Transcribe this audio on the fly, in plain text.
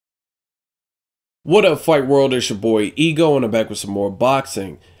What up, Fight World? It's your boy Ego, and I'm back with some more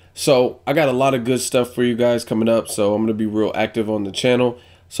boxing. So, I got a lot of good stuff for you guys coming up, so I'm going to be real active on the channel.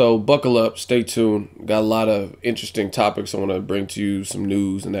 So, buckle up, stay tuned. Got a lot of interesting topics I want to bring to you, some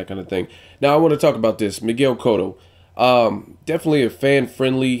news and that kind of thing. Now, I want to talk about this. Miguel Cotto. Definitely a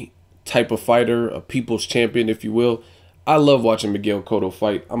fan-friendly type of fighter, a people's champion, if you will. I love watching Miguel Cotto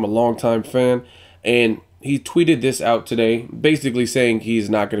fight. I'm a longtime fan, and he tweeted this out today, basically saying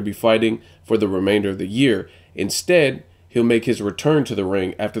he's not going to be fighting for the remainder of the year. Instead, he'll make his return to the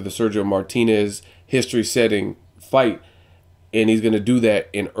ring after the Sergio Martinez history-setting fight, and he's going to do that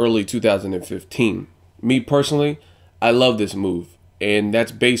in early 2015. Me personally, I love this move, and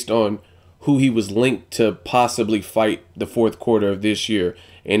that's based on who he was linked to possibly fight the fourth quarter of this year,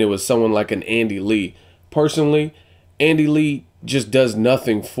 and it was someone like an Andy Lee. Personally, Andy Lee just does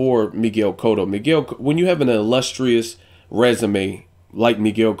nothing for Miguel Cotto. When you have an illustrious resume like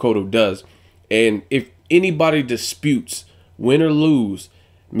Miguel Cotto does, and if anybody disputes, win or lose,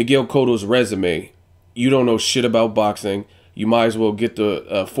 Miguel Cotto's resume, you don't know shit about boxing. You might as well get the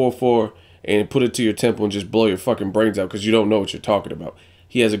 4-4 and put it to your temple and just blow your fucking brains out because you don't know what you're talking about.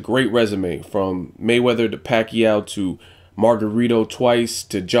 He has a great resume, from Mayweather to Pacquiao to Margarito twice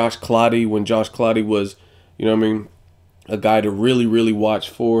to Josh Clottey when Josh Clottey was, you know what I mean, a guy to really, really watch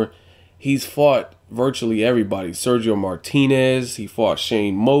for. He's fought virtually everybody. Sergio Martinez, he fought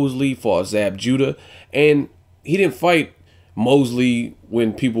Shane Mosley, fought Zab Judah, and he didn't fight Mosley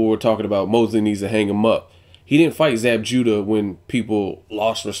when people were talking about Mosley needs to hang him up. He didn't fight Zab Judah when people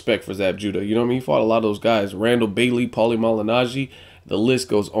lost respect for Zab Judah. You know what I mean? He fought a lot of those guys. Randall Bailey, Paulie Malignaggi, the list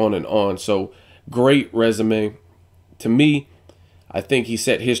goes on and on. So, great resume. To me, I think he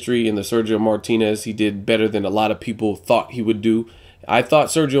set history in the Sergio Martinez. He did better than a lot of people thought he would do. I thought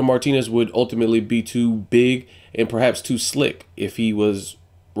Sergio Martinez would ultimately be too big and perhaps too slick if he was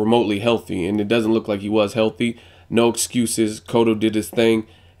remotely healthy, and it doesn't look like he was healthy. No excuses. Cotto did his thing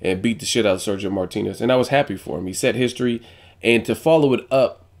and beat the shit out of Sergio Martinez, and I was happy for him. He set history, and to follow it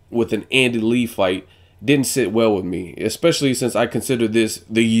up with an Andy Lee fight didn't sit well with me, especially since I consider this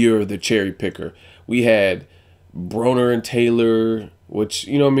the year of the cherry picker. We had Broner and Taylor, which,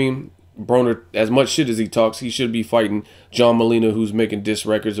 you know what I mean, Broner, as much shit as he talks, he should be fighting John Molina, who's making diss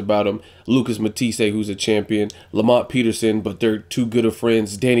records about him, Lucas Matisse, who's a champion, Lamont Peterson, but they're too good of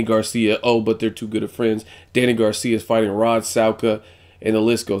friends, Danny Garcia, oh, but they're too good of friends, Danny Garcia is fighting Rod Salka, and the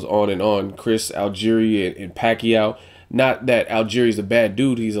list goes on and on. Chris Algieri and Pacquiao. Not that Algieri's a bad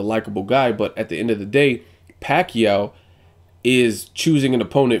dude, he's a likable guy, but at the end of the day, Pacquiao is choosing an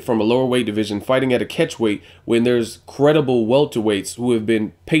opponent from a lower weight division, fighting at a catchweight when there's credible welterweights who have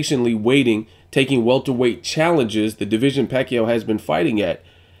been patiently waiting, taking welterweight challenges, the division Pacquiao has been fighting at,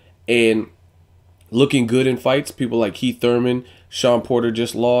 and looking good in fights. People like Keith Thurman, Sean Porter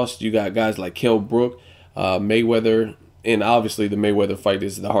just lost. You got guys like Kell Brook, Mayweather, and obviously the Mayweather fight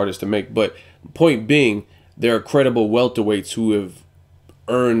is the hardest to make. But point being, there are credible welterweights who have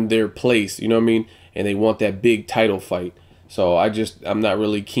earned their place, you know what I mean? And they want that big title fight. So I'm not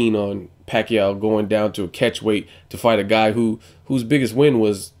really keen on Pacquiao going down to a catchweight to fight a guy whose biggest win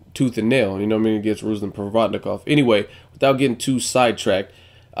was tooth and nail, you know what I mean, against Ruslan Provodnikov. Anyway, without getting too sidetracked,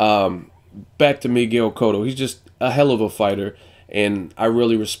 back to Miguel Cotto. He's just a hell of a fighter, and I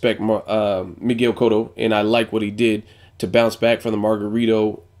really respect Miguel Cotto, and I like what he did to bounce back from the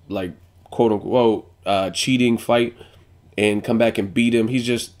Margarito, like, quote-unquote, cheating fight and come back and beat him. He's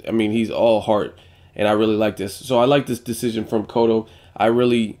just, I mean, he's all heart. And I really like this. So I like this decision from Cotto. I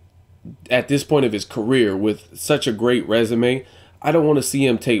really, at this point of his career, with such a great resume, I don't want to see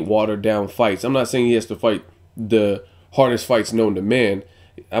him take watered down fights. I'm not saying he has to fight the hardest fights known to man.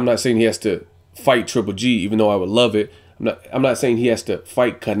 I'm not saying he has to fight Triple G, even though I would love it. I'm not saying he has to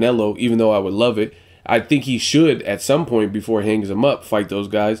fight Canelo, even though I would love it. I think he should, at some point before he hangs him up, fight those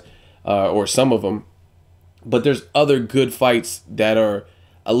guys, or some of them. But there's other good fights that are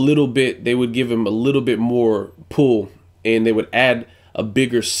a little bit, they would give him a little bit more pull, and they would add a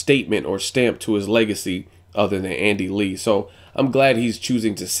bigger statement or stamp to his legacy other than Andy Lee. So I'm glad he's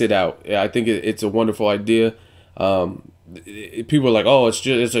choosing to sit out. I think it's a wonderful idea. People are like, oh,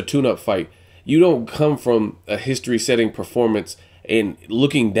 it's a tune-up fight. You don't come from a history-setting performance and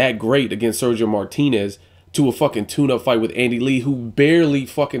looking that great against Sergio Martinez to a fucking tune-up fight with Andy Lee, who barely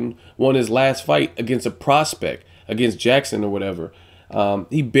fucking won his last fight against a prospect, against Jackson or whatever.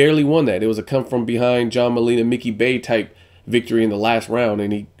 He barely won that. It was a come from behind John Molina, Mickey Bay type victory in the last round,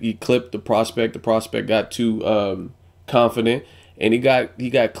 and he clipped the prospect. The prospect got too confident, and he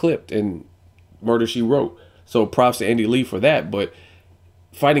got clipped, and murder she wrote. So props to Andy Lee for that. But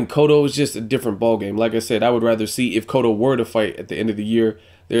fighting Cotto is just a different ballgame. Like I said, I would rather see, if Cotto were to fight at the end of the year,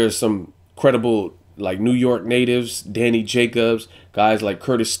 there's some credible like New York natives, Danny Jacobs, guys like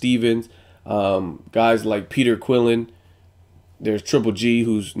Curtis Stevens, guys like Peter Quillen. There's Triple G,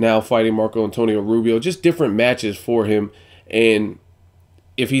 who's now fighting Marco Antonio Rubio. Just different matches for him. And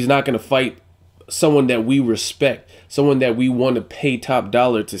if he's not going to fight someone that we respect, someone that we want to pay top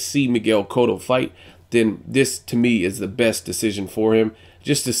dollar to see Miguel Cotto fight, then this, to me, is the best decision for him.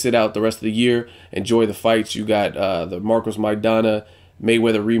 Just to sit out the rest of the year, enjoy the fights. You got the Marcos Maidana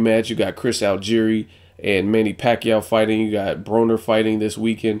Mayweather rematch. You got Chris Algieri and Manny Pacquiao fighting. You got Broner fighting this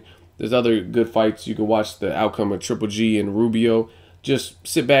weekend. There's other good fights. You can watch the outcome of Triple G and Rubio. Just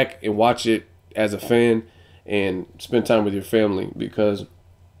sit back and watch it as a fan and spend time with your family, because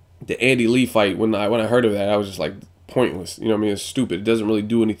the Andy Lee fight, when I heard of that, I was just like, pointless. You know what I mean? It's stupid. It doesn't really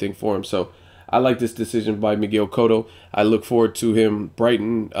do anything for him. So I like this decision by Miguel Cotto. I look forward to him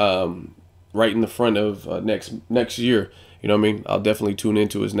brighten right in the front of next year. You know what I mean? I'll definitely tune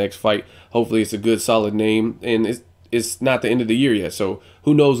into his next fight. Hopefully it's a good, solid name. And it's not the end of the year yet, so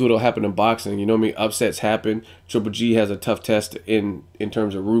who knows what'll happen in boxing. You know what I mean? Upsets happen. Triple G has a tough test in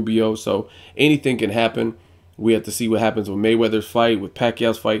terms of Rubio, so anything can happen. We have to see what happens with Mayweather's fight, with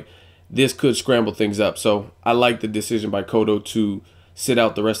Pacquiao's fight. This could scramble things up. So I like the decision by Cotto to sit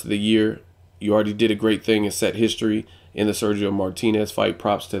out the rest of the year. You already did a great thing and set history in the Sergio Martinez fight.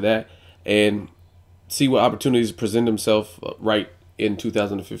 Props to that. And see what opportunities present himself right in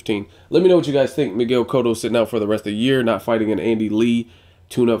 2015. Let me know what you guys think. Miguel Cotto sitting out for the rest of the year, not fighting an Andy Lee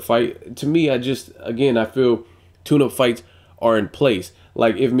tune-up fight. To me, I feel tune-up fights are in place.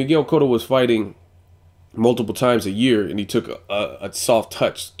 Like, if Miguel Cotto was fighting multiple times a year and he took a soft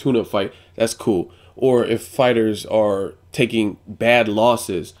touch tune-up fight, that's cool. Or if fighters are taking bad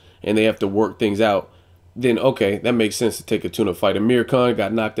losses and they have to work things out, then okay, that makes sense to take a tune-up fight. Amir Khan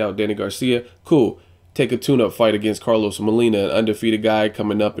got knocked out Danny Garcia, cool. Take a tune-up fight against Carlos Molina, an undefeated guy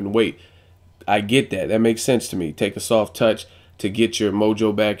coming up in weight. I get that. That makes sense to me. Take a soft touch to get your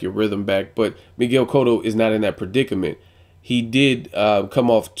mojo back, your rhythm back. But Miguel Cotto is not in that predicament. He did come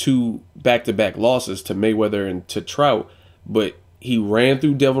off 2 back-to-back losses to Mayweather and to Trout, but he ran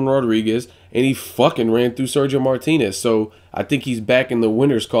through Devin Rodriguez and he fucking ran through Sergio Martinez. So I think he's back in the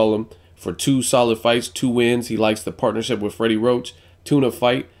winner's column for 2 solid fights, 2 wins. He likes the partnership with Freddie Roach. Tune-up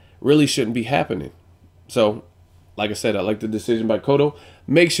fight really shouldn't be happening. So, like I said, I like the decision by Cotto.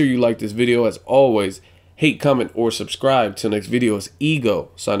 Make sure you like this video. As always, hate, comment, or subscribe. Till next video, it's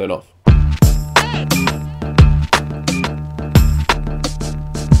Ego signing off.